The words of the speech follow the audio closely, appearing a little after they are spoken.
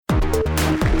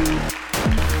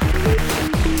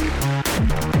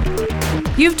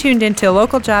You've tuned into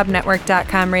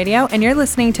localjobnetwork.com radio, and you're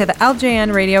listening to the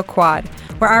LJN Radio Quad,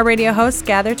 where our radio hosts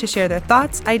gather to share their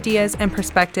thoughts, ideas, and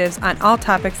perspectives on all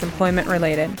topics employment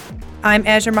related. I'm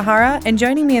Azure Mahara, and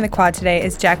joining me in the quad today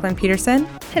is Jacqueline Peterson.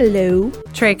 Hello.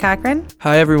 Trey Cochran.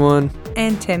 Hi, everyone.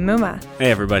 And Tim Muma.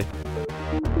 Hey, everybody.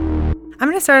 I'm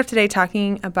going to start off today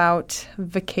talking about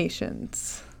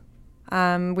vacations.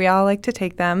 We all like to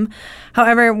take them.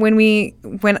 However, when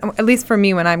at least for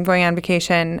me, when I'm going on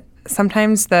vacation,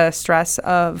 sometimes the stress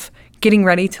of getting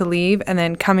ready to leave and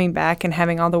then coming back and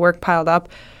having all the work piled up,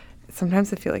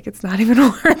 sometimes I feel like it's not even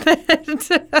worth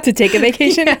it. To take a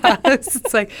vacation? Yeah,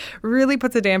 it's like really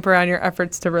puts a damper on your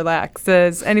efforts to relax.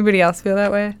 Does anybody else feel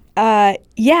that way?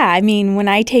 Yeah. I mean, when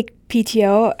I take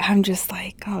PTO, I'm just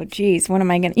like, oh, geez, what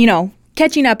am I going to,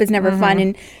 catching up is never fun.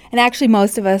 And actually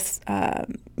most of us,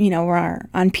 we're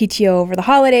on PTO over the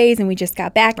holidays and we just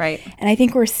got back. Right. And I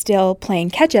think we're still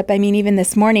playing catch up. I mean, even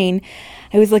this morning,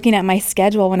 I was looking at my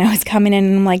schedule when I was coming in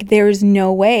and I'm like, there's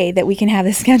no way that we can have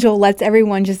this schedule. Let's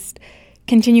everyone just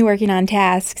continue working on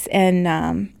tasks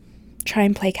and try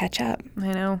and play catch up.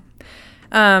 I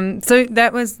know. So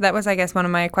that was, I guess, one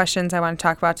of my questions I want to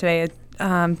talk about today.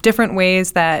 Different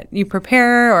ways that you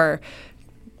prepare or,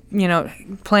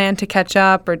 plan to catch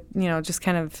up or, just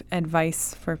kind of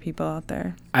advice for people out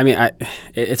there. I mean,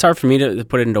 it's hard for me to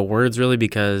put it into words, really,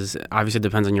 because obviously it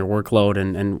depends on your workload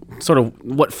and sort of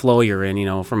what flow you're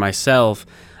in. For myself,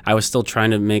 I was still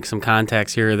trying to make some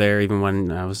contacts here or there, even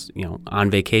when I was, on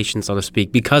vacation, so to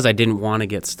speak, because I didn't want to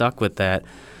get stuck with that,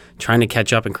 trying to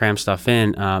catch up and cram stuff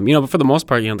in. But for the most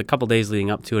part, the couple days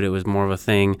leading up to it, it was more of a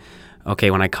thing.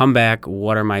 Okay, when I come back,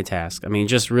 what are my tasks? I mean,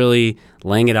 just really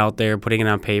laying it out there, putting it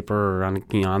on paper or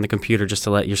on the computer just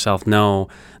to let yourself know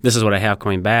this is what I have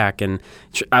coming back. And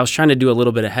I was trying to do a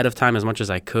little bit ahead of time as much as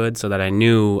I could so that I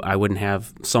knew I wouldn't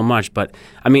have so much. But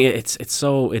I mean, it's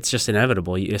just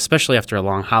inevitable, especially after a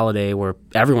long holiday where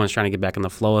everyone's trying to get back in the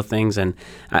flow of things. And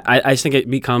I just think it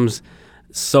becomes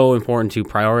so important to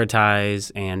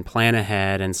prioritize and plan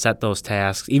ahead and set those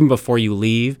tasks even before you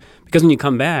leave, because when you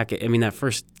come back, I mean, that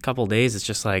first couple of days, it's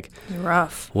just like,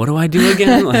 rough. What do I do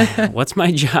again? What's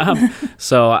my job?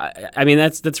 So, I mean,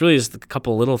 that's really just a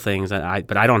couple little things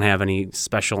but I don't have any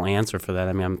special answer for that.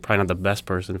 I mean, I'm probably not the best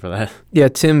person for that. Yeah,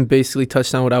 Tim basically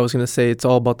touched on what I was going to say. It's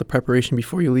all about the preparation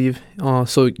before you leave.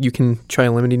 So you can try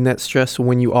limiting that stress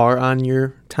when you are on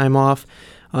your time off,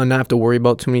 not have to worry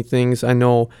about too many things. I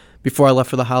know before I left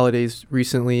for the holidays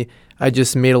recently, I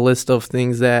just made a list of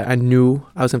things that I knew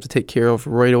I was going to have to take care of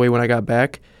right away when I got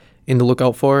back and to look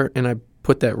out for, and I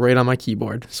put that right on my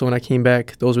keyboard. So when I came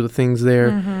back, those were the things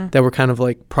there that were kind of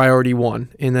like priority one.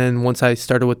 And then once I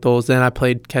started with those, then I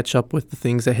played catch up with the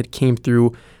things that had came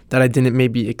through that I didn't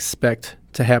maybe expect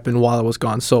to happen while I was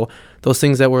gone. So those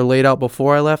things that were laid out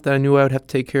before I left that I knew I would have to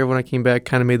take care of when I came back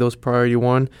kind of made those priority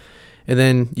one. And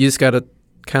then you just got to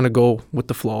kind of go with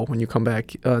the flow when you come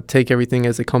back. Take everything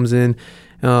as it comes in.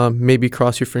 Maybe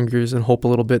cross your fingers and hope a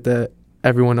little bit that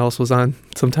everyone else was on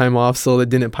some time off so that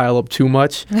didn't pile up too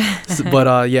much.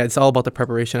 But it's all about the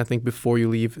preparation, I think, before you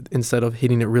leave instead of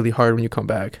hitting it really hard when you come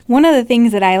back. One of the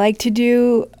things that I like to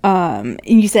do, and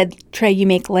you said, Trey, you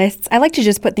make lists. I like to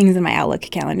just put things in my Outlook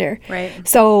calendar. Right.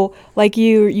 So like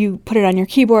you put it on your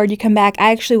keyboard, you come back.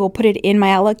 I actually will put it in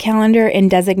my Outlook calendar and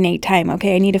designate time.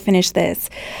 Okay, I need to finish this.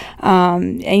 I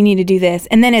need to do this.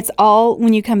 And then it's all,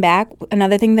 when you come back,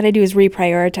 another thing that I do is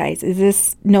reprioritize. Is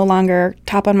this no longer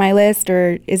top on my list,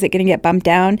 or is it going to get bumped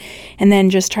down? And then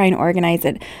just try and organize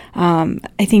it.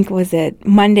 I think, was it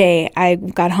Monday, I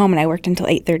got home and I worked until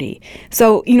 8:30.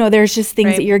 So, there's just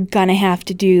things that you're going to have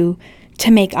to do to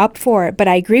make up for it. But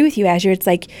I agree with you, Azure. It's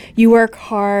like you work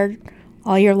hard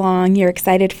all year long. You're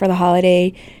excited for the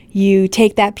holiday. You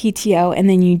take that PTO, and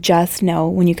then you just know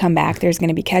when you come back there's going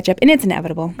to be catch-up, and it's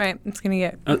inevitable. Right. It's going to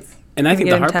get and I think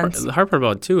the hard part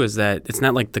about it, too, is that it's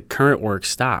not like the current work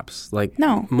stops. Like,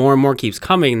 no. More and more keeps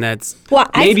coming. That's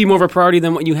maybe more of a priority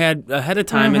than what you had ahead of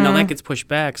time, and now that gets pushed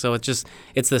back. So it's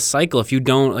this cycle. If you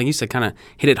don't, like you said, kind of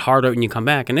hit it harder when you come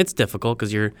back, and it's difficult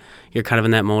because you're kind of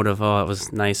in that mode of, it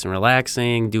was nice and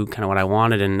relaxing, do kind of what I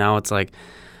wanted, and now it's like,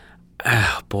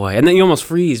 oh, boy. And then you almost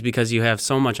freeze because you have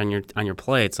so much on your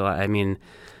plate. So, I mean,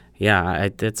 yeah,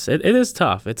 it is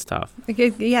tough. It's tough. It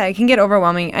can get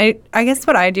overwhelming. I guess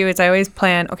what I do is I always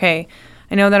plan, okay,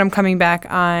 I know that I'm coming back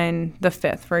on the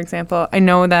 5th, for example. I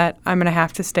know that I'm going to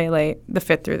have to stay late the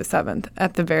 5th through the 7th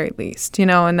at the very least,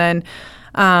 and then,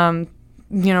 I'm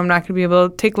not going to be able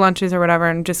to take lunches or whatever,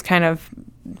 and just kind of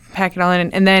pack it all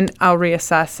in, and then I'll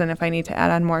reassess, and if I need to add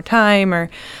on more time,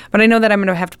 but I know that I'm going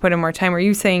to have to put in more time. Are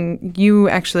you saying you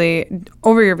actually,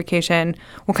 over your vacation,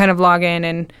 will kind of log in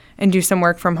and do some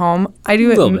work from home? I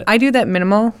do it. I do that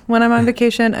minimal when I'm on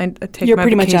vacation. I take You're my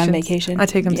pretty much vacations. on vacation. I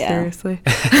take them seriously.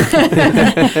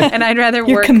 And I'd rather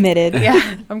You're work. committed.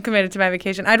 Yeah, I'm committed to my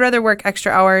vacation. I'd rather work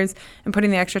extra hours and put in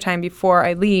the extra time before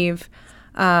I leave,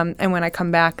 and when I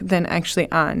come back, than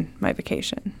actually on my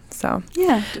vacation. So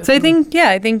Yeah. So I think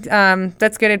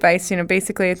that's good advice.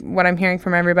 Basically what I'm hearing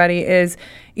from everybody is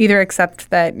either accept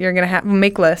that you're going to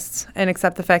make lists and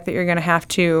accept the fact that you're going to have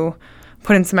to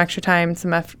put in some extra time,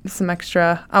 some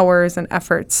extra hours and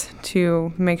efforts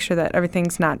to make sure that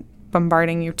everything's not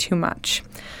bombarding you too much.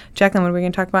 Jacqueline, what are we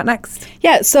going to talk about next?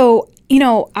 Yeah, so,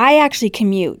 I actually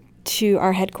commute to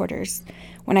our headquarters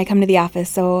when I come to the office.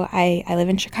 So I live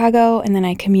in Chicago, and then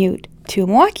I commute to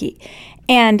Milwaukee.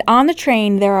 And on the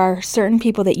train, there are certain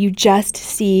people that you just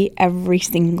see every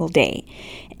single day.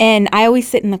 And I always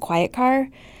sit in the quiet car.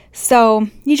 So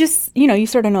you just, you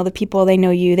sort of know the people, they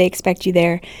know you, they expect you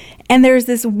there. And there's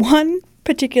this one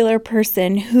particular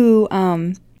person who,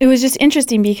 it was just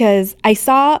interesting because I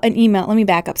saw an email. Let me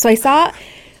back up. So I saw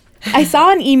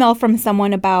an email from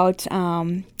someone about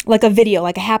like a video,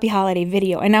 like a happy holiday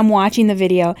video. And I'm watching the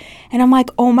video and I'm like,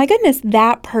 oh my goodness,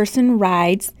 that person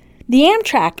rides the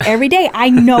Amtrak every day. I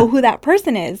know who that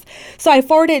person is. So I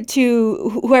forwarded it to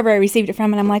whoever I received it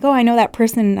from, and I'm like, oh, I know that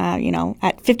person,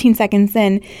 at 15 seconds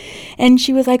in. And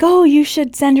she was like, oh, you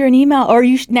should send her an email, or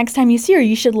next time you see her,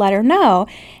 you should let her know.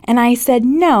 And I said,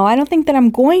 no, I don't think that I'm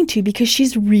going to, because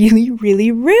she's really,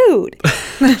 really rude.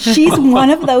 She's one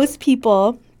of those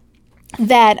people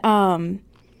that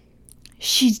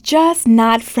she's just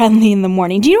not friendly in the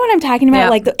morning. Do you know what I'm talking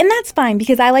about? Yeah. And that's fine,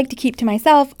 because I like to keep to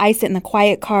myself. I sit in the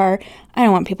quiet car. I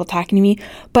don't want people talking to me.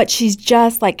 But she's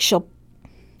just like, she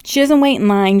doesn't wait in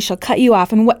line. She'll cut you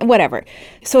off and whatever.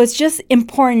 So it's just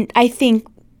important. I think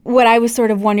what I was sort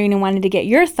of wondering and wanted to get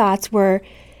your thoughts were,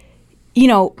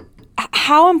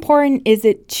 how important is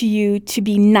it to you to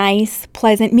be nice,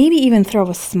 pleasant, maybe even throw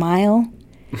a smile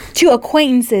to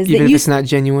acquaintances Even that if it's not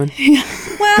genuine?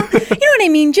 Well, you know what I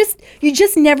mean? You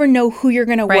just never know who you're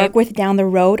going to work with down the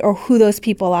road, or who those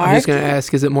people are. I'm just going to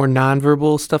ask, is it more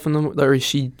nonverbal stuff in them, or is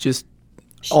she just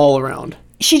all around?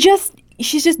 She's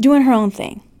just doing her own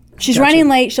thing. She's running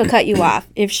late, she'll cut you off.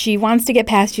 If she wants to get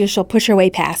past you, she'll push her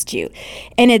way past you.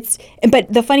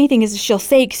 But the funny thing is, she'll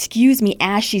say excuse me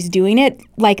as she's doing it,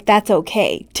 like that's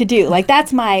okay to do. Like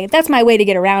that's my way to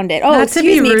get around it. Oh, Not to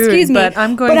be rude, but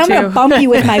I'm going to bump you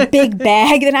with my big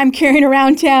bag that I'm carrying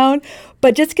around town.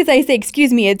 But just because I say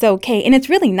excuse me, it's okay. And it's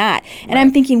really not. And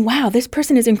I'm thinking, wow, this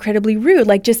person is incredibly rude,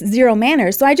 like just zero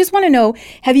manners. So I just want to know,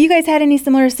 have you guys had any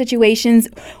similar situations,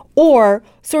 or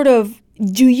sort of,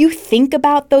 do you think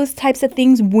about those types of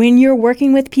things when you're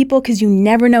working with people? Because you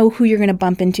never know who you're going to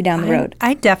bump into down the road.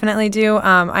 I definitely do.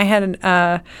 I had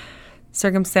a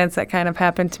circumstance that kind of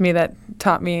happened to me that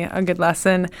taught me a good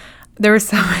lesson. There was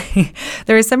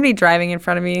somebody driving in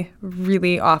front of me,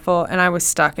 really awful, and I was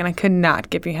stuck, and I could not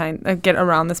get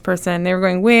around this person. They were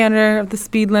going way under the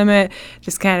speed limit,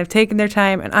 just kind of taking their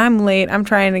time, and I'm late. I'm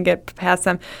trying to get past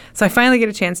them. So I finally get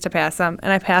a chance to pass them,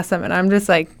 and I pass them, and I'm just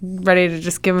like ready to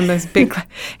just give them this big,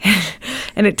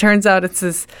 and it turns out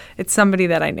it's somebody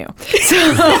that I knew. So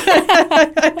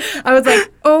I was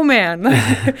like, oh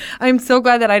man, I'm so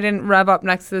glad that I didn't rev up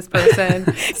next to this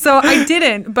person. So I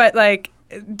didn't, but like,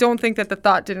 don't think that the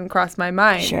thought didn't cross my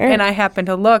mind. Sure. And I happened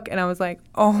to look, and I was like,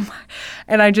 oh my,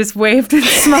 and I just waved and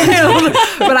smiled.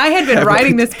 But I had been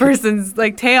riding this person's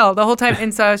like tail the whole time.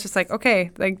 And so I was just like,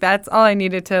 okay, like that's all I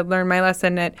needed to learn my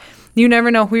lesson, that you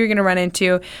never know who you're going to run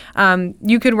into.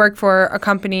 You could work for a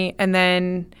company, and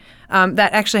then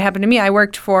that actually happened to me. I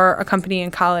worked for a company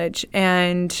in college,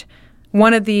 and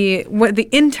the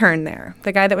intern there,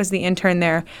 the guy that was the intern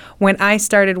there, when I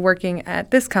started working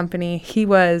at this company, he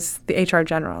was the HR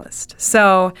generalist.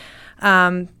 So,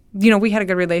 we had a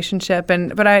good relationship,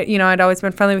 but I'd always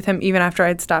been friendly with him even after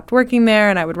I'd stopped working there,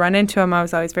 and I would run into him. I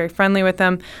was always very friendly with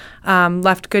him,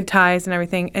 left good ties and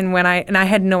everything. And I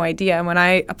had no idea. And when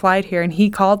I applied here and he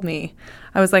called me,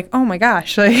 I was like, oh my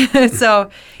gosh. So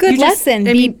good lesson.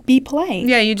 Be polite.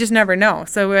 Yeah, you just never know.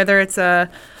 So whether it's a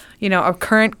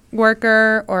current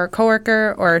worker or a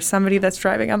coworker or somebody that's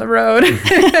driving on the road,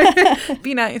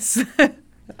 be nice.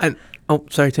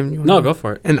 Sorry, Tim. No, go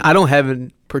for it. And I don't have a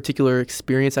particular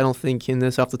experience, I don't think, in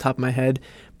this off the top of my head,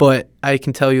 but I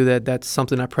can tell you that that's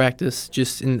something I practice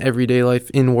just in everyday life,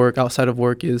 in work, outside of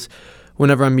work, is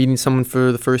whenever I'm meeting someone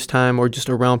for the first time or just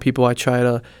around people, I try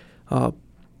to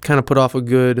kind of put off a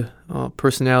good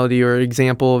personality or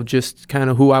example of just kind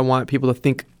of who I want people to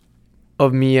think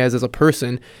of me as a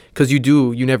person, because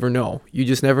you never know. You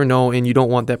just never know, and you don't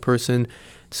want that person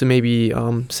to maybe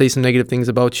say some negative things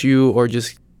about you or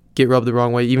just get rubbed the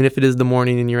wrong way. Even if it is the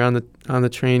morning and you're on the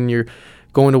train, you're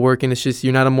going to work, and it's just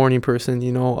you're not a morning person.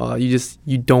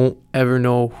 You don't ever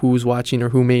know who's watching or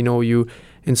who may know you,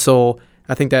 and so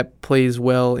I think that plays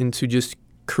well into just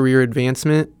career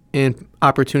advancement and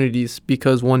opportunities,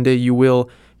 because one day you will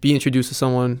be introduced to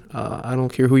someone. I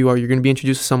don't care who you are. You're going to be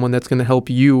introduced to someone that's going to help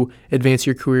you advance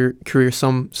your career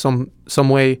some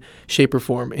way, shape, or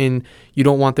form. And you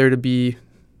don't want there to be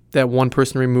that one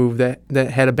person removed that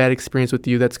had a bad experience with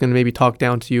you that's going to maybe talk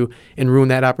down to you and ruin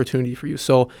that opportunity for you.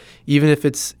 So even if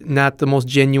it's not the most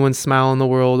genuine smile in the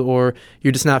world, or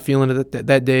you're just not feeling it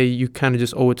that day, you kind of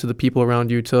just owe it to the people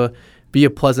around you to be a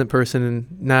pleasant person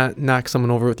and not knock someone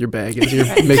over with your bag as you're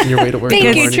making your way to work.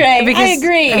 Thank you, Trey. I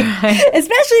agree.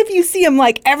 Especially if you see them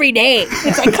like every day.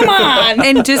 It's like, come on.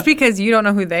 And just because you don't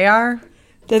know who they are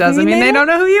doesn't mean they don't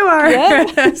know who you are. Yeah.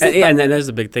 and that's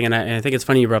a big thing. And I think it's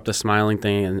funny you brought up the smiling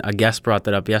thing, and a guest brought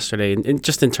that up yesterday. And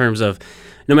just in terms of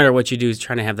no matter what you do, is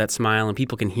trying to have that smile, and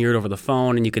people can hear it over the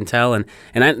phone, and you can tell. And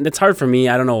it's hard for me.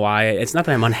 I don't know why. It's not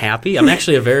that I'm unhappy. I'm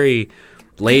actually a very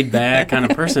laid back kind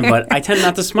of person, but I tend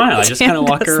not to smile. I just kind of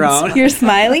walk around. You're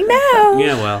smiling now.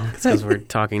 Yeah, well, it's because we're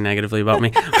talking negatively about me.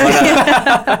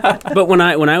 But when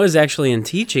I was actually in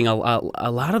teaching, a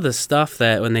lot of the stuff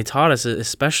that when they taught us,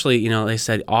 especially, they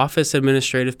said office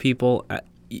administrative people,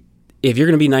 if you're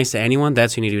going to be nice to anyone,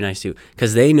 that's who you need to be nice to,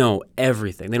 because they know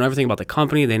everything. They know everything about the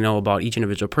company. They know about each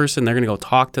individual person. They're going to go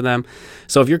talk to them.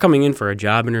 So if you're coming in for a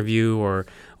job interview or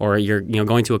you're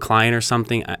going to a client or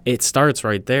something, it starts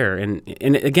right there. And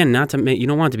again, you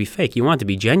don't want it to be fake. You want it to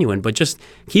be genuine. But just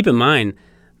keep in mind,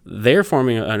 they're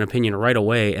forming an opinion right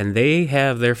away, and they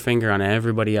have their finger on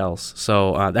everybody else.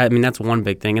 So that's one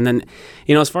big thing. And then,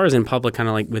 as far as in public, kind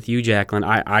of like with you, Jacqueline,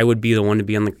 I would be the one to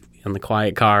be on the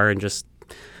quiet car and just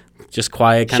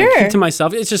quiet, kind of keep to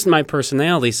myself. It's just my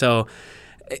personality. So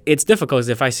it's difficult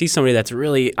if I see somebody that's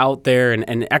really out there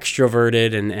and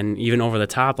extroverted and even over the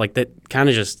top, like that kind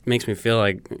of just makes me feel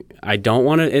like I don't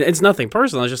want to. It's nothing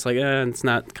personal. It's just like it's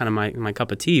not kind of my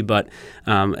cup of tea. But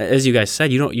as you guys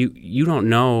said, you don't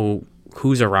know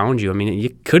who's around you. I mean,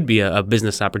 it could be a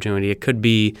business opportunity. It could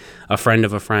be a friend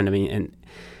of a friend. I mean, and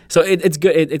so it's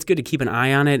good. It's good to keep an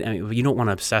eye on it. I mean, you don't want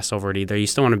to obsess over it either. You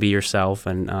still want to be yourself.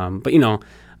 And but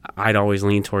I'd always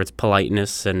lean towards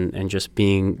politeness and just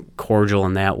being cordial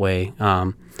in that way.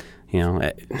 I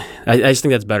just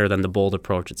think that's better than the bold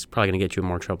approach. It's probably going to get you in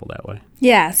more trouble that way.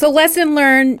 Yeah. So lesson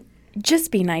learned, just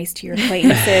be nice to your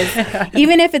acquaintances.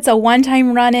 Even if it's a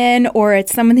one-time run-in or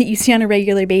it's someone that you see on a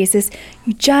regular basis,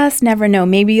 you just never know.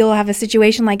 Maybe you'll have a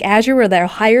situation like Azure where they'll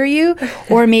hire you,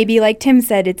 or maybe like Tim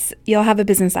said, you'll have a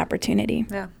business opportunity.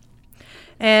 Yeah.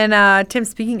 And Tim,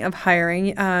 speaking of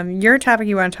hiring, your topic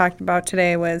you want to talk about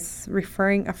today was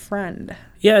referring a friend.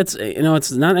 Yeah,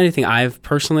 it's not anything I've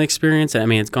personally experienced. I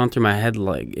mean, it's gone through my head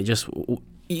like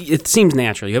it seems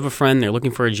natural. You have a friend, they're looking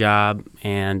for a job,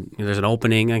 and there's an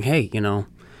opening. Like, hey,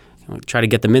 try to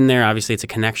get them in there. Obviously, it's a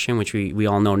connection, which we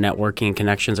all know networking and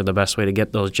connections are the best way to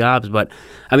get those jobs. But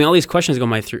I mean, all these questions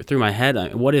go through my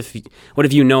head. What if you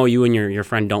and your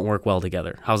friend don't work well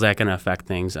together? How's that going to affect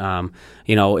things? Is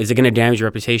it going to damage your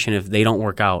reputation if they don't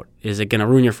work out? Is it going to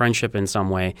ruin your friendship in some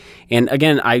way? And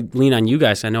again, I lean on you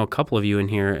guys. I know a couple of you in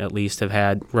here at least have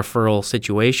had referral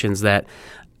situations that.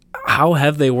 How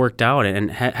have they worked out,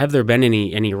 and have there been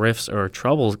any rifts or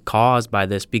troubles caused by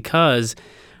this? Because,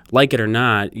 like it or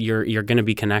not, you're going to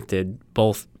be connected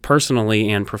both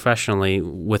personally and professionally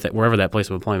with it, wherever that place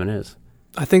of employment is.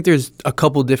 I think there's a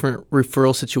couple different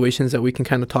referral situations that we can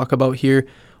kind of talk about here.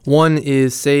 One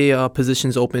is, say a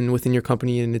position's open within your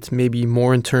company and it's maybe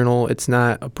more internal, it's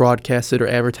not broadcasted or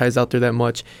advertised out there that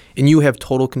much, and you have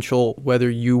total control whether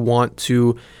you want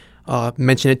to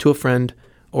mention it to a friend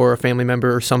or a family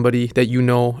member or somebody that you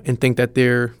know and think that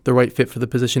they're the right fit for the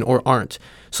position or aren't.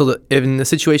 So in a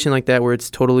situation like that where it's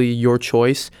totally your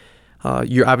choice,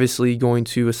 you're obviously going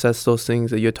to assess those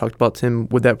things that you had talked about, Tim.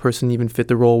 Would that person even fit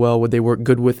the role well? Would they work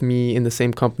good with me in the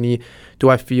same company? Do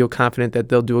I feel confident that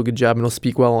they'll do a good job and they'll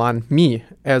speak well on me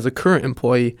as a current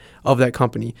employee of that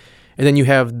company? And then you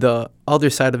have the other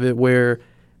side of it where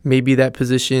maybe that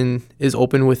position is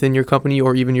open within your company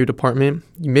or even your department.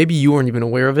 Maybe you weren't even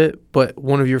aware of it, but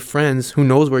one of your friends who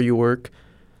knows where you work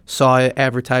saw it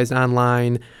advertised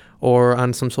online or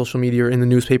on some social media or in the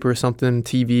newspaper or something,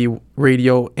 TV,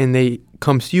 radio, and they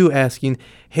come to you asking,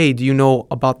 hey, do you know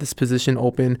about this position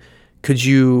open? Could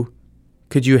you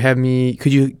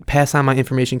pass on my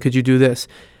information? Could you do this?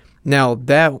 Now,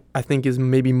 that I think is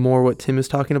maybe more what Tim is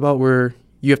talking about, where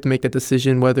you have to make that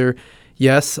decision whether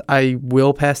yes, I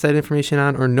will pass that information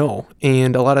on, or no.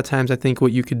 And a lot of times I think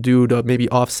what you could do to maybe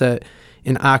offset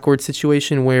an awkward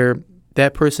situation where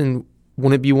that person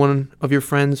wouldn't be one of your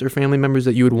friends or family members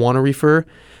that you would want to refer,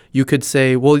 you could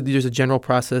say, well, there's a general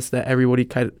process that everybody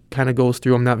kind of goes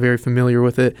through. I'm not very familiar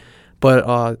with it, but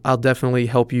I'll definitely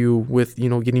help you with,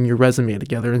 getting your resume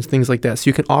together and things like that. So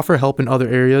you can offer help in other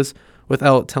areas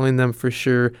without telling them for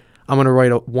sure, I'm going to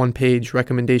write a one-page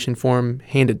recommendation form,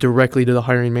 hand it directly to the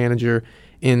hiring manager,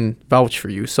 and vouch for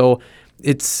you. So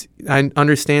I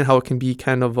understand how it can be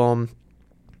kind of,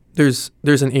 there's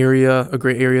a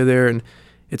gray area there, and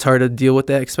it's hard to deal with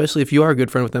that, especially if you are a good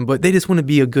friend with them. But they just want to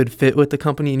be a good fit with the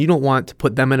company, and you don't want to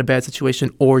put them in a bad situation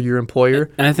or your employer.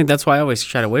 And I think that's why I always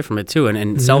shied away from it too,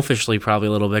 and selfishly probably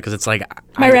a little bit, because it's like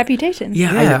my reputation.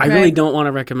 Yeah, I really don't want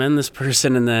to recommend this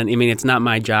person, and then it's not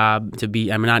my job to be.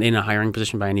 I'm not in a hiring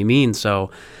position by any means, so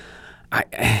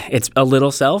it's a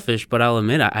little selfish. But I'll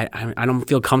admit I don't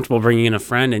feel comfortable bringing in a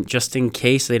friend, and just in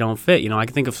case they don't fit. I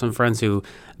can think of some friends who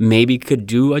maybe could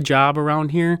do a job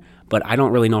around here, but I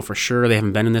don't really know for sure. They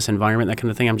haven't been in this environment, that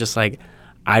kind of thing. I'm just like,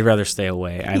 I'd rather stay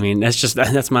away.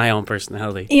 That's my own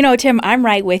personality. Tim, I'm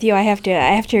right with you. I have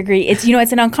to agree. It's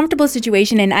it's an uncomfortable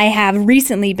situation, and I have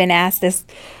recently been asked this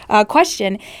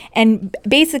question, and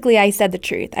basically I said the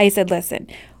truth. I said, listen,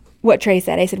 what Trey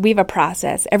said. I said, we have a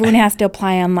process. Everyone has to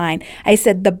apply online. I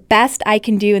said, the best I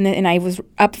can do, and I was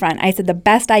upfront. I said, the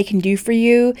best I can do for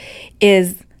you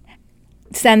is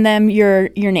send them your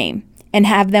name and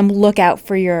have them look out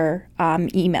for your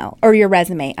email or your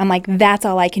resume. I'm like, that's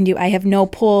all I can do. I have no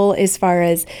pull as far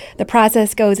as the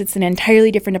process goes. It's an entirely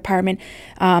different department.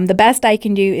 The best I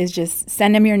can do is just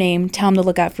send them your name, tell them to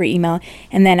look out for your email,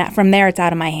 and then from there it's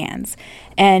out of my hands.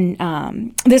 And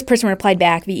this person replied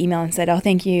back via email and said, oh,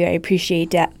 thank you. I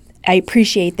appreciate that.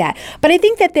 But I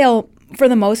think that they'll, for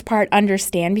the most part,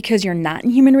 understand, because you're not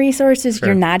in human resources,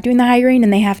 You're not doing the hiring,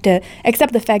 and they have to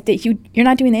accept the fact that you're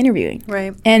not doing the interviewing.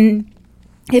 Right. And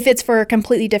if it's for a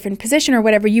completely different position or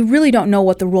whatever, you really don't know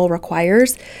what the role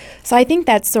requires. So I think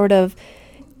that's sort of,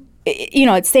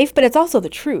 it's safe, but it's also the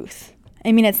truth.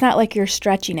 It's not like you're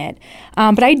stretching it.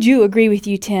 But I do agree with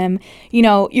you, Tim.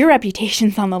 Your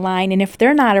reputation's on the line, and if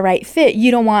they're not a right fit,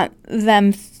 you don't want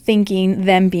them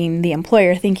being the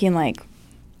employer, thinking like,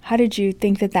 how did you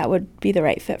think that would be the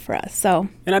right fit for us? So,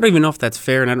 and I don't even know if that's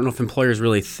fair, and I don't know if employers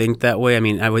really think that way.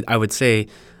 I would say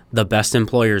the best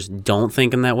employers don't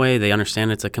think in that way. They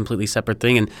understand it's a completely separate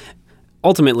thing, and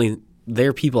ultimately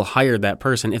their people hired that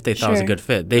person if they thought it was a good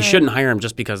fit. They shouldn't hire them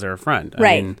just because they're a friend.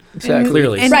 Exactly.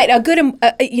 Clearly. And a good,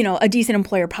 a decent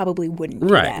employer probably wouldn't do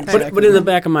that. But in the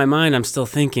back of my mind, I'm still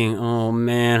thinking, oh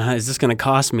man, is this going to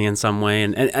cost me in some way?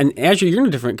 And Azure, you're in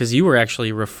a different, because you were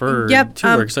actually referred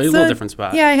to work, so you're a little different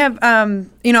spot. Yeah, I have,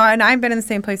 and I've been in the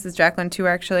same place as Jacqueline too,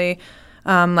 actually.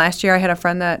 Last year I had a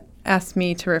friend that asked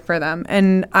me to refer them,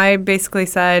 and I basically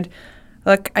said,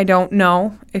 look, I don't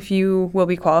know if you will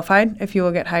be qualified, if you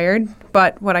will get hired,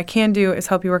 but what I can do is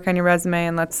help you work on your resume,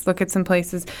 and let's look at some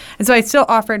places. And so I still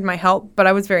offered my help, but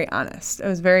I was very honest. I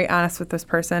was very honest with this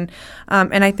person.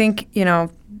 And I think, it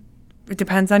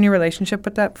depends on your relationship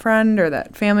with that friend or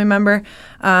that family member.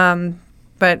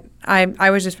 But I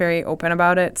was just very open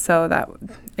about it, so that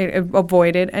it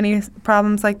avoided any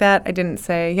problems like that. I didn't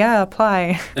say,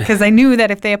 apply, because I knew that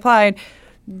if they applied,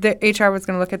 the HR was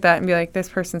going to look at that and be like, this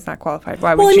person's not qualified.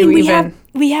 Why would you even?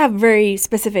 We have very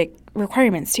specific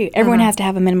requirements, too. Everyone has to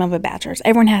have a minimum of a bachelor's.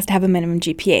 Everyone has to have a minimum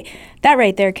GPA. That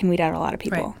right there can weed out a lot of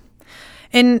people. Right.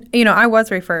 And, I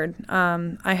was referred.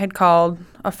 I had called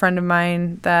a friend of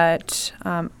mine that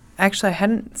actually I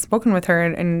hadn't spoken with her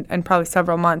in probably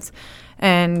several months,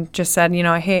 and just said,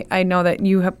 hey, I know that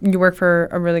you work for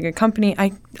a really good company.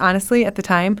 I honestly, at the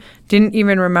time, didn't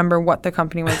even remember what the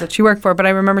company was that she worked for, but I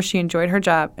remember she enjoyed her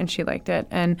job and she liked it.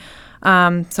 And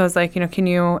so I was like, can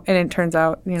you, and it turns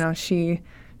out, there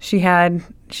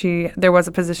was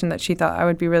a position that she thought I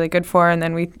would be really good for, and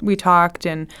then we talked,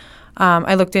 and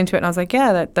I looked into it, and I was like,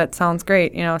 yeah, that sounds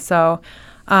great, so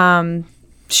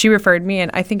she referred me,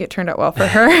 and I think it turned out well for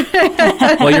her.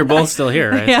 Well, you're both still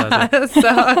here, right? Yeah. So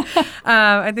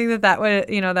I think that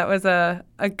was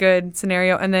a good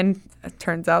scenario. And then it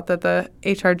turns out that the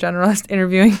HR generalist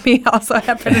interviewing me also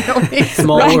happened to know me.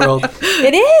 Small world.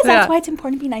 It is. That's why it's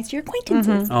important to be nice to your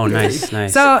acquaintances. Mm-hmm. Oh,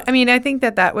 nice. So, I think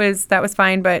that was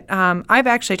fine. But I've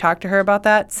actually talked to her about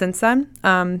that since then.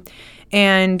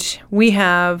 And we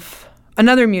have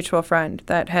another mutual friend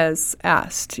that has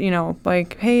asked,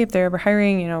 like, hey, if they're ever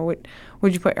hiring,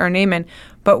 would you put our name in?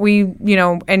 But we,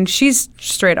 and she's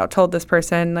straight out told this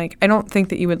person, like, I don't think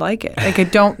that you would like it. Like, I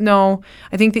don't know.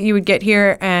 I think that you would get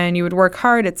here and you would work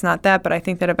hard. It's not that, but I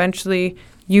think that eventually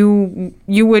you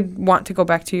would want to go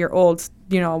back to your old,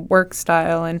 work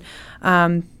style.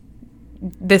 And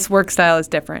this work style is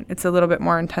different. It's a little bit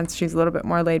more intense. She's a little bit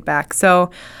more laid back. So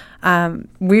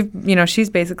she's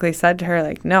basically said to her,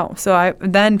 like, no. So I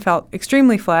then felt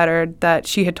extremely flattered that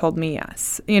she had told me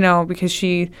yes, because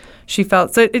she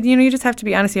felt, so, you just have to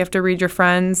be honest. You have to read your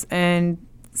friends and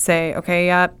say, okay,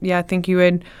 yeah, I think you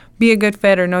would be a good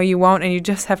fit, or no, you won't, and you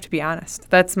just have to be honest.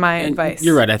 That's my advice.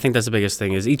 You're right. I think that's the biggest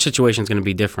thing is each situation is going to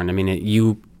be different. I mean,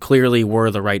 you clearly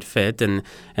were the right fit, and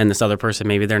this other person,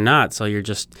 maybe they're not. So you're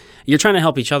trying to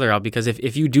help each other out, because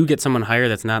if you do get someone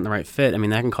hired that's not in the right fit, I mean,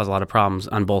 that can cause a lot of problems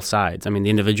on both sides. I mean, the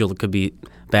individual could be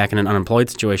back in an unemployed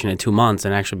situation in 2 months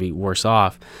and actually be worse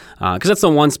off. Because that's the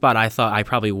one spot I thought I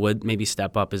probably would maybe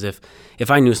step up, is if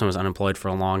I knew someone was unemployed for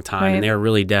a long time, right, and they were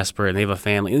really desperate and they have a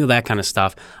family, that kind of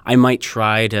stuff, I might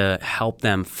try to help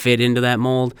them fit into that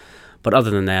mold. But other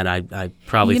than that, I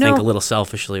probably think a little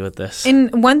selfishly with this.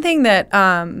 And one thing that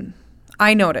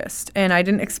I noticed, and I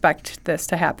didn't expect this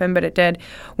to happen, but it did,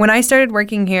 when I started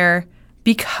working here,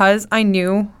 because I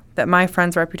knew that my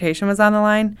friend's reputation was on the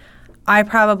line, I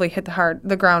probably hit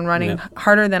the ground running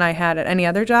harder than I had at any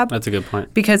other job. That's a good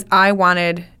point. Because I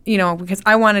wanted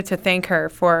to thank her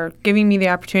for giving me the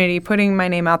opportunity, putting my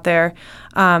name out there.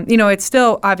 It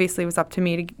still obviously was up to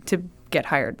me to get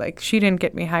hired. Like, she didn't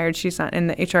get me hired. She's not in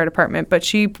the HR department, but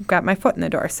she got my foot in the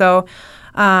door. So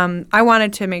I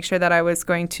wanted to make sure that I was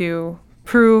going to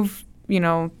prove,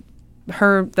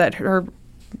 her that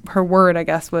her word, I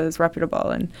guess, was reputable.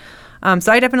 And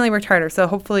so I definitely worked harder. So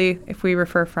hopefully if we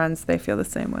refer friends, they feel the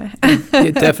same way.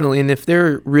 Yeah, definitely. And if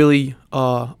they're really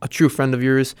a true friend of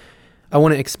yours, I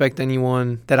wouldn't expect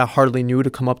anyone that I hardly knew to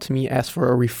come up to me, ask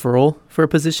for a referral for a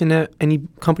position at any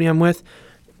company I'm with.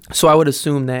 So I would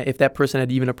assume that if that person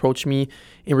had even approached me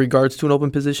in regards to an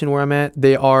open position where I'm at,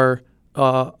 they are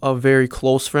a very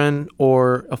close friend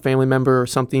or a family member or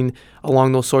something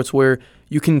along those sorts, where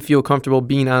you can feel comfortable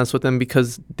being honest with them,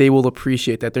 because they will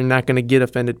appreciate that. They're not going to get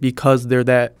offended because they're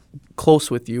that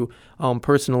close with you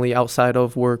personally outside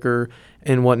of work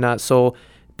and whatnot. So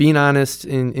being honest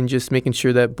and just making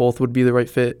sure that both would be the right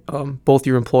fit, both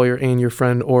your employer and your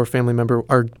friend or family member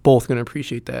are both going to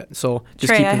appreciate that. So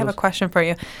just Trey, I have a question for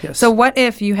you. Yes. So what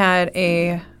if you had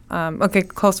a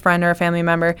close friend or a family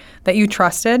member that you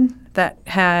trusted that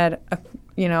had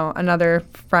another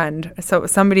friend, so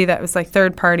somebody that was like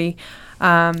third party,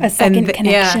 a second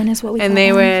connection is what we call and they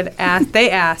them. would ask.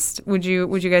 They asked, would you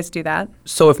guys do that?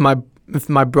 So if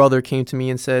my brother came to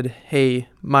me and said, "Hey,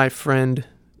 my friend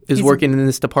is working in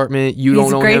this department. You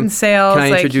don't know great him. In sales.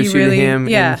 Can I introduce you to him?"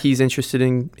 Yeah. And he's interested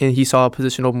and he saw a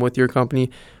position open with your company.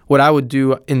 What I would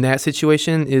do in that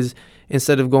situation is,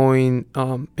 instead of going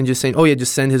and just saying, "Oh yeah,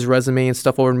 just send his resume and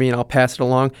stuff over to me and I'll pass it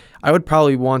along," I would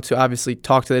probably want to obviously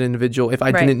talk to that individual if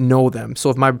I didn't know them. So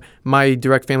if my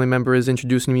direct family member is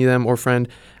introducing me to them or friend,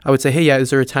 I would say, "Hey, yeah, is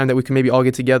there a time that we can maybe all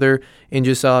get together and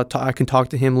just I can talk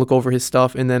to him, look over his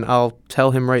stuff, and then I'll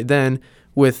tell him right then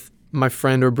with my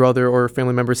friend or brother or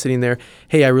family member sitting there,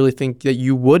 hey, I really think that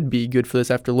you would be good for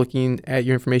this after looking at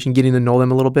your information, getting to know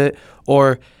them a little bit."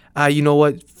 Or, you know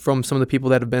what, from some of the people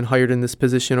that have been hired in this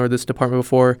position or this department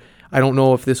before, I don't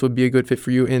know if this would be a good fit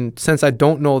for you. And since I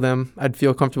don't know them, I'd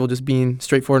feel comfortable just being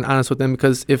straightforward and honest with them,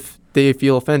 because if they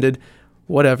feel offended,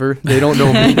 whatever, they don't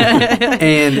know me.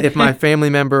 And if my family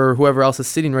member or whoever else is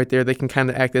sitting right there, they can kind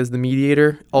of act as the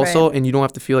mediator also, and you don't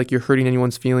have to feel like you're hurting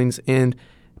anyone's feelings. And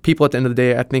people at the end of the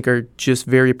day, I think, are just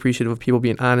very appreciative of people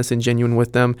being honest and genuine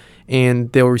with them,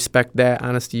 and they'll respect that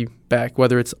honesty back,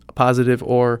 whether it's positive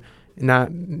or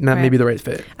not maybe the right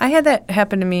fit. I had that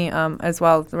happen to me as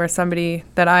well, where somebody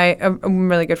that I'm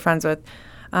really good friends with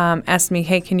asked me,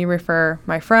 "Hey, can you refer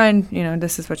my friend?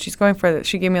 This is what she's going for."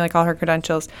 She gave me like all her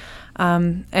credentials,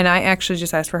 and I actually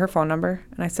just asked for her phone number,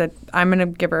 and I said, "I'm going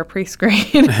to give her a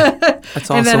pre-screen." That's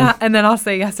awesome. and then I'll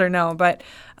say yes or no. But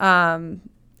and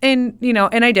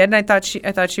I did, and I thought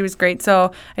she was great.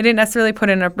 So I didn't necessarily put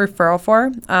in a referral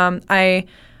for her.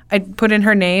 I put in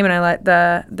her name, and I let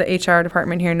the HR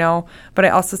department here know. But I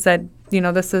also said,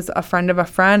 this is a friend of a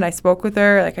friend. I spoke with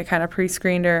her, like I kind of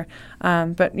pre-screened her.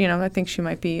 But I think she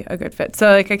might be a good fit. So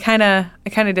like I kind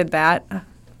of did that.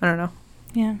 I don't know.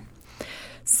 Yeah.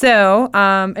 So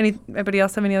anybody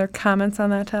else have any other comments on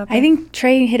that topic? I think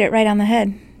Trey hit it right on the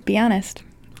head. Be honest.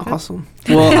 Awesome.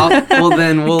 Well,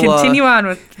 then we'll continue on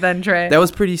with then, Trey. That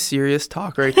was pretty serious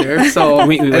talk right there. So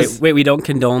wait, we don't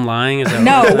condone lying? Is that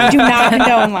no, we do not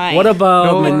condone lying. What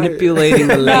about manipulating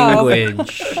the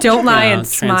language? Don't lie and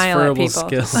smile at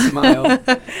people. Smile.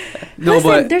 No, Listen,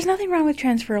 but there's nothing wrong with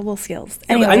transferable skills.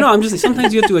 Yeah, Anyway. I know. I'm just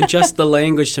sometimes you have to adjust the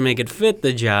language to make it fit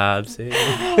the job. See?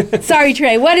 Sorry,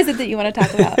 Trey. What is it that you want to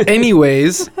talk about?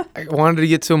 anyways, I wanted to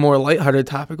get to a more lighthearted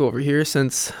topic over here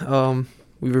since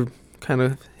we were kind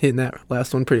of hitting that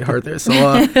last one pretty hard there. So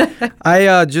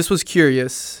I just was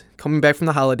curious, coming back from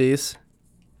the holidays,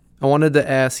 I wanted to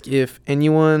ask if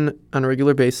anyone on a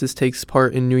regular basis takes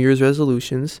part in New Year's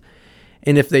resolutions,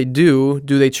 and if they do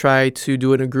they try to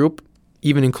do it in a group,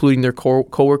 even including their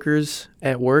coworkers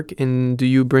at work? And do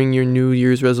you bring your New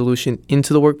Year's resolution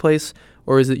into the workplace,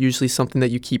 or is it usually something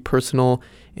that you keep personal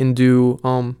and do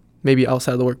maybe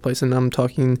outside of the workplace? And I'm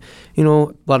talking, a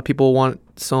lot of people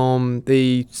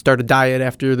they start a diet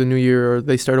after the new year, or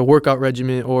they start a workout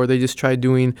regimen, or they just try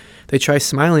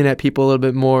smiling at people a little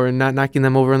bit more and not knocking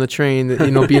them over on the train,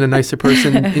 being a nicer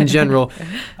person in general.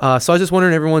 So I was just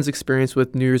wondering everyone's experience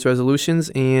with New Year's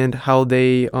resolutions and how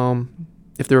they,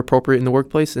 if they're appropriate in the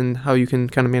workplace, and how you can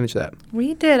kind of manage that.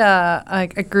 We did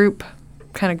a group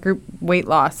weight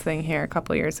loss thing here a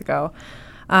couple of years ago.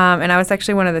 And I was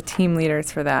actually one of the team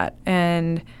leaders for that.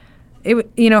 And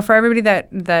for everybody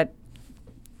that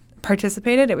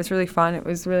participated, it was really fun. It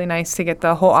was really nice to get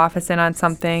the whole office in on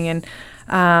something. And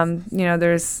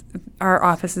our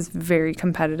office is very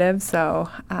competitive, so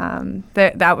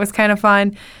that was kind of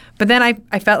fun. But then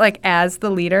I felt like, as the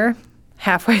leader,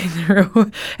 halfway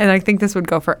through, and I think this would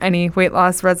go for any weight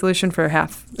loss resolution for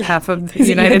half of the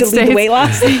United States. The weight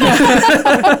loss.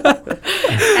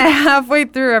 Halfway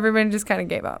through, everybody just kind of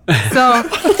gave up. So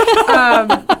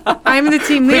I'm the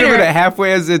team leader. Wait a minute,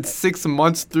 halfway as it's 6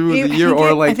 months through the year,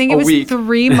 or like I think a it was week?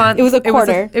 3 months. It was a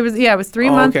quarter. It was 3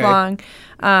 month okay. long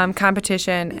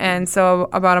competition, and so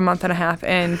about a month and a half,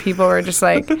 and people were just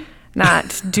like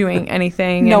not doing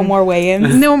anything. No more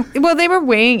weigh-ins. No, well, they were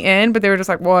weighing in, but they were just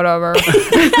like, whatever.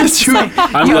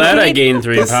 I'm glad I gained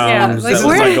 3 pounds. Yeah, like, that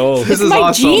was my goal. This is my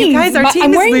awesome. jeans. You guys, our team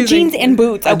I'm is wearing losing. jeans and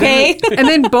boots, okay? And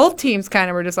then both teams kind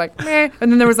of were just like, meh.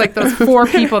 And then there was like those 4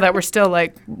 people that were still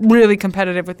like really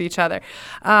competitive with each other.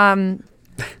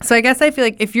 So I guess I feel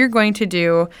like if you're going to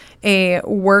do a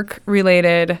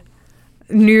work-related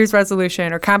New Year's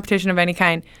resolution or competition of any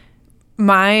kind,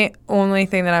 my only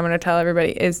thing that I'm going to tell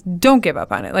everybody is don't give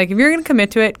up on it. Like, if you're going to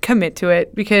commit to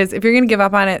it, because if you're going to give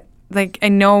up on it, like, I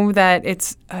know that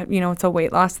it's, it's a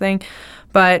weight loss thing,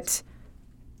 but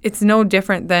it's no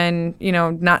different than,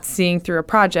 not seeing through a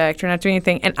project or not doing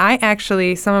anything. And I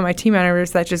actually, some of my team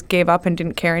members that just gave up and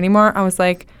didn't care anymore, I was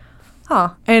like,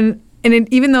 oh. And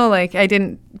even though, like, I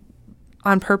didn't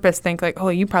on purpose think like, oh,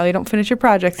 you probably don't finish your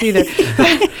projects either.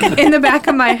 But in the back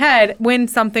of my head, when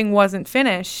something wasn't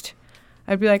finished,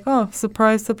 I'd be like, oh,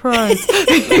 surprise, surprise.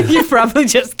 You probably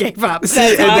just gave up.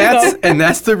 See, and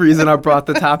that's the reason I brought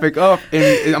the topic up.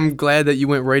 And I'm glad that you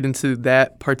went right into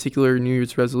that particular New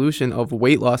Year's resolution of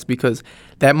weight loss, because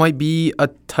that might be a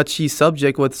touchy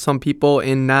subject with some people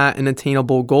and not an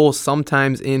attainable goal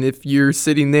sometimes. And if you're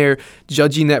sitting there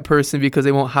judging that person because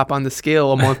they won't hop on the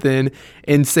scale a month in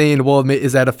and saying, well,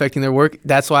 is that affecting their work?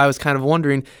 That's why I was kind of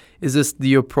wondering, is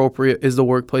the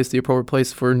workplace the appropriate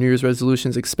place for New Year's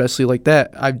resolutions, especially like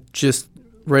that?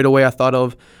 Right away I thought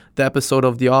of the episode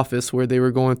of The Office where they were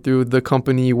going through the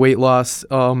company weight loss,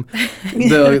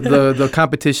 the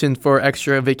competition for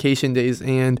extra vacation days,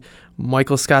 and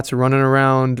Michael Scott's running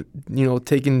around,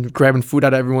 grabbing food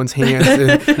out of everyone's hands,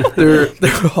 and they're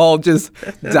all just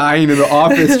dying in the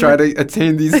office trying to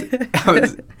attain these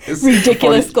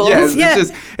ridiculous goals. Yes,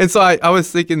 Yeah. And so I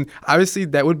was thinking, obviously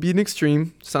that would be an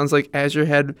extreme. Sounds like Azure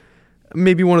had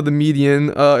maybe one of the median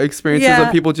experiences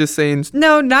of people just saying.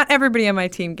 No, not everybody on my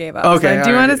team gave up. Okay, So I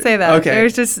do want to say that. Okay. It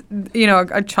was just,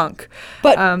 a chunk.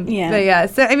 But, But yeah,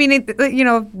 so I mean,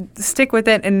 stick with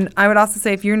it. And I would also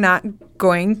say, if you're not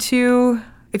going to,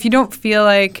 if you don't feel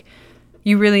like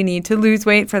you really need to lose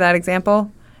weight, for that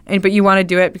example, but you want to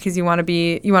do it because you want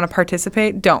to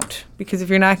participate, don't. Because if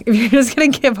you're just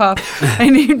going to give up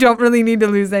and you don't really need to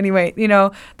lose any weight,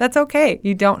 that's okay.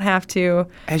 You don't have to.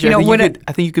 Azure,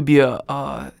 I think you could be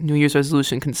a New Year's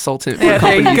resolution consultant for Yeah,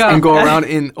 there you companies go. and go around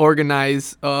and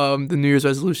organize the New Year's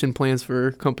resolution plans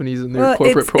for companies and their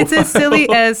corporate profile. It's as silly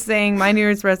as saying my New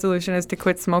Year's resolution is to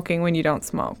quit smoking when you don't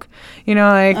smoke. Good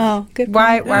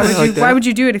point. Why would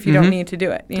you do it if you don't need to do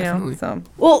it? Definitely. So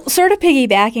Well, sort of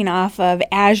piggybacking off of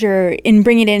Azure and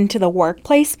bringing it into the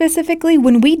workplace specifically,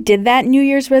 when we did that New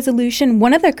Year's resolution,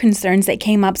 one of the concerns that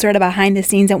came up sort of behind the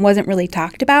scenes and wasn't really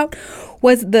talked about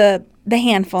was the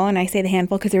handful, and I say the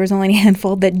handful because there was only a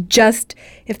handful, that just,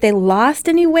 if they lost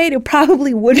any weight, it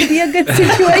probably wouldn't be a good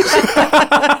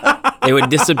situation. They would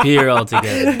disappear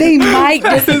altogether. They might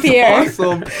disappear.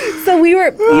 Awesome. So we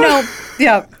were,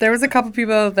 Yeah, there was a couple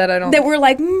people that I don't. that were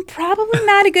like, probably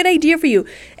not a good idea for you.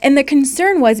 And the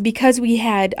concern was because we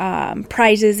had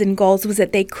prizes and goals was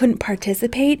that they couldn't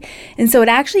participate. And so it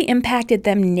actually impacted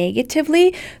them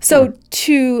negatively. So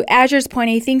to Azure's point,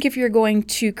 I think if you're going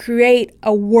to create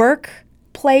a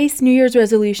workplace New Year's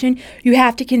resolution, you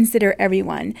have to consider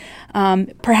everyone.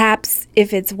 Perhaps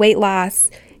if it's weight loss,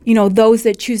 those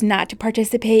that choose not to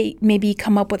participate, maybe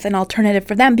come up with an alternative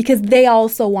for them because they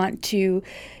also want to,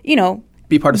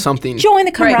 Be part of something. join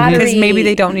the Right, camaraderie. because maybe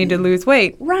they don't need to lose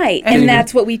weight. Right, and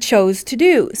that's what we chose to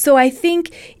do. So I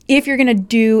think if you're going to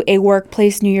do a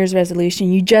workplace New Year's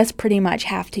resolution, you just pretty much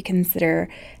have to consider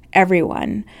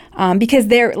everyone. Because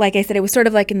they're, like I said, it was sort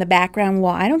of like in the background,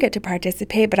 well, I don't get to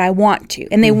participate, but I want to.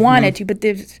 And they wanted to, but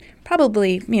there's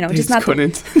probably, They just not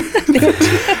couldn't.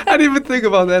 I didn't even think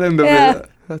about that end of it.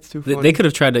 That's too funny. They could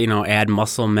have tried to, add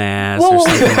muscle mass Well, or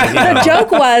something. the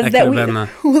joke was that that could have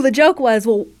been the joke was,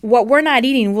 well, what we're not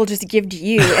eating, we'll just give to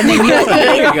you, and then you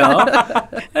There you go.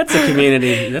 That's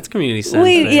community sense.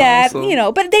 there. yeah,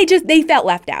 Awesome. but they felt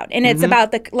left out, and it's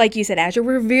about like you said, Azure.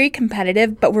 We're very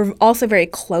competitive, but we're also very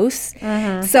close.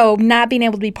 So not being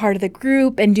able to be part of the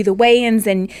group and do the weigh-ins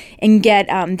and get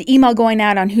the email going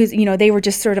out on who's they were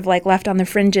just sort of like left on the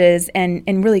fringes and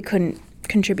really couldn't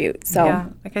contribute. So Yeah,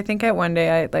 like I think at one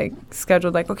day I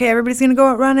scheduled okay, everybody's gonna go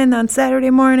out running on Saturday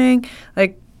morning,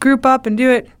 group up and do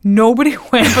it. Nobody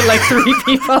went but 3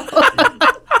 people.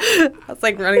 I was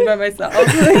running by myself.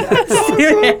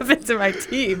 See what happened to my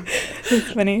team.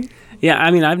 it's funny. Yeah,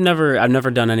 I mean, I've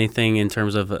never done anything in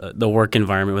terms of the work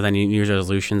environment with any New Year's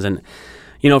resolutions, and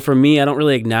for me, I don't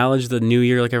really acknowledge the new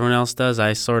year like everyone else does.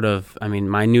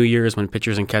 My new year is when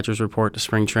pitchers and catchers report to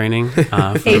spring training for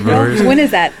the April. Brewers. When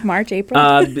is that? March,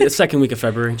 April? The second week of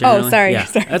February. Generally. sorry, Yeah,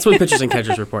 sorry. that's when pitchers and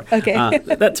catchers report. Okay.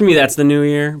 That to me, that's the new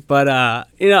year. But I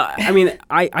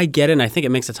get it, and I think it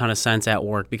makes a ton of sense at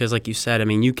work because, like you said,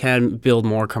 you can build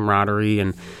more camaraderie,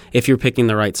 and if you're picking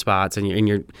the right spots and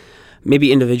you're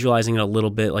maybe individualizing it a little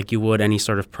bit like you would any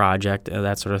sort of project,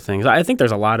 that sort of thing. I think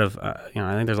there's a lot of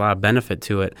benefit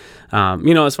to it.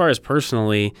 As far as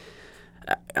personally,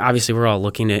 obviously we're all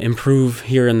looking to improve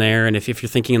here and there, and if you're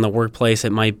thinking in the workplace,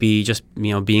 it might be just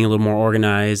being a little more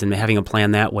organized and having a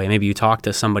plan that way. Maybe you talk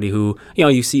to somebody who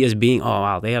you see as being, oh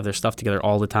wow, they have their stuff together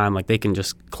all the time, they can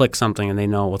just click something and they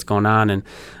know what's going on. And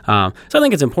so I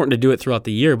think it's important to do it throughout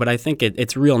the year, but I think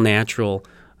it's real natural.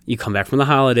 You come back from the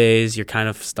holidays, you're kind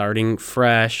of starting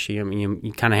fresh,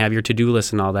 you kind of have your to-do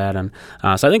list and all that, and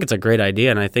so I think it's a great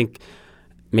idea, and I think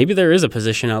maybe there is a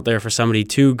position out there for somebody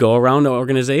to go around to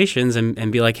organizations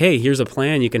and be like, hey, here's a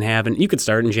plan you can have, and you could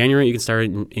start in January, you can start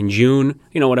in June,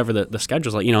 whatever the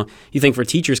schedule's like. You think for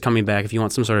teachers coming back, if you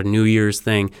want some sort of New Year's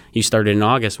thing, you start it in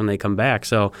August when they come back.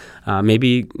 So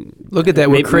maybe Look at that.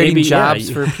 We're creating jobs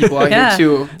for people out here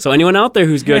too. So anyone out there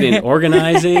who's good in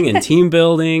organizing and team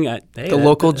building, The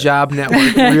local job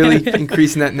network, really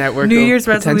increasing that network. New of Year's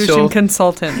resolution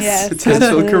consultants. Yes, potential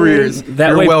absolutely. careers.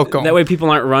 You're welcome. That way people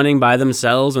aren't running by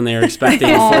themselves when they're expecting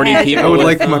 40 people. I would with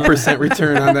like them. my %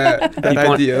 return on that People aren't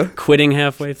idea. quitting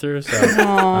halfway through. So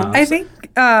I think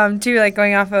too,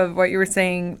 going off of what you were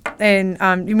saying, and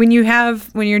when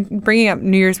you're bringing up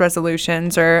New Year's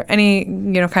resolutions or any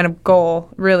kind of goal,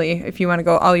 really, if you want to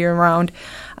go all year round,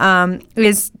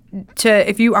 is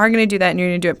if you are going to do that and you're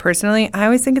going to do it personally, I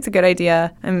always think it's a good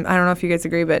idea. And I don't know if you guys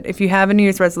agree, but if you have a New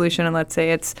Year's resolution and let's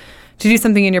say it's to do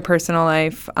something in your personal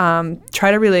life,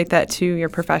 try to relate that to your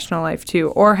professional life too,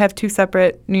 or have 2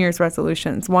 separate New Year's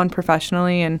resolutions, one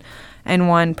professionally and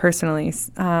one personally.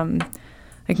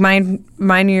 My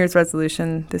New Year's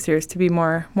resolution this year is to be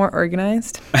more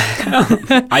organized.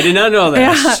 I did not know that.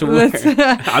 Yeah, I swear.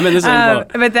 I'm in the same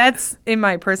boat. But that's in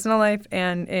my personal life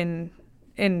and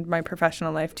in my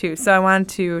professional life too. So I wanted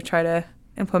to try to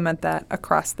implement that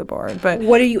across the board. But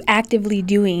What are you actively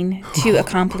doing to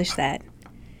accomplish that?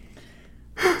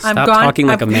 Stop talking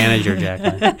like a manager,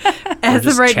 Jacqueline. As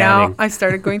just of right now, chatting. I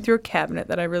started going through a cabinet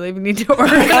that I really need to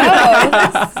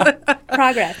organize.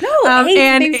 Progress. No,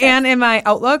 And in my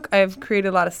Outlook, I've created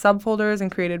a lot of subfolders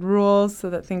and created rules so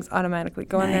that things automatically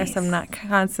go in there. So I'm not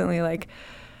constantly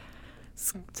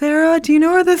Sarah, do you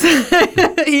know where this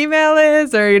email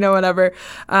is? Or, whatever.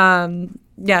 So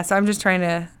I'm just trying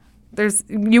to,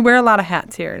 you wear a lot of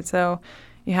hats here. So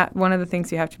one of the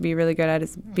things you have to be really good at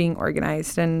is being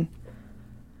organized, and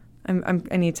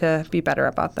I need to be better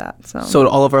about that. So to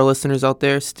all of our listeners out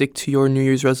there, stick to your New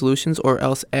Year's resolutions, or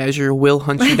else Azure will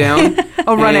hunt you down.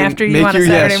 I'll run and after you make on a your-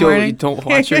 Saturday she'll- morning. Don't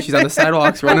watch her. She's on the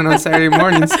sidewalks running on Saturday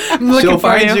mornings. looking She'll for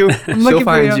find you. you. I'm She'll looking for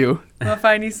find you. you. I'll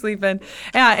find you sleeping.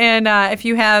 Yeah, and if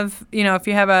you have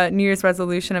a New Year's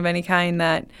resolution of any kind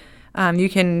that you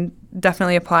can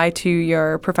definitely apply to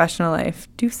your professional life,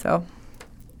 do so,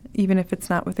 even if it's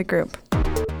not with a group.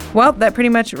 Well, that pretty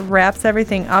much wraps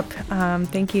everything up.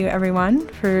 Thank you, everyone,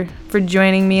 for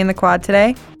joining me in the quad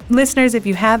today. Listeners, if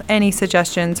you have any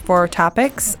suggestions for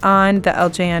topics on the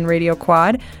LJN Radio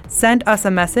Quad, send us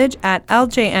a message at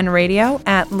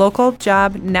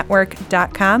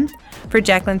ljnradio@localjobnetwork.com. For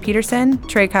Jacqueline Peterson,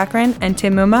 Trey Cochran, and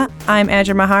Tim Muma, I'm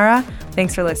Adra Mahara.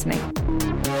 Thanks for listening.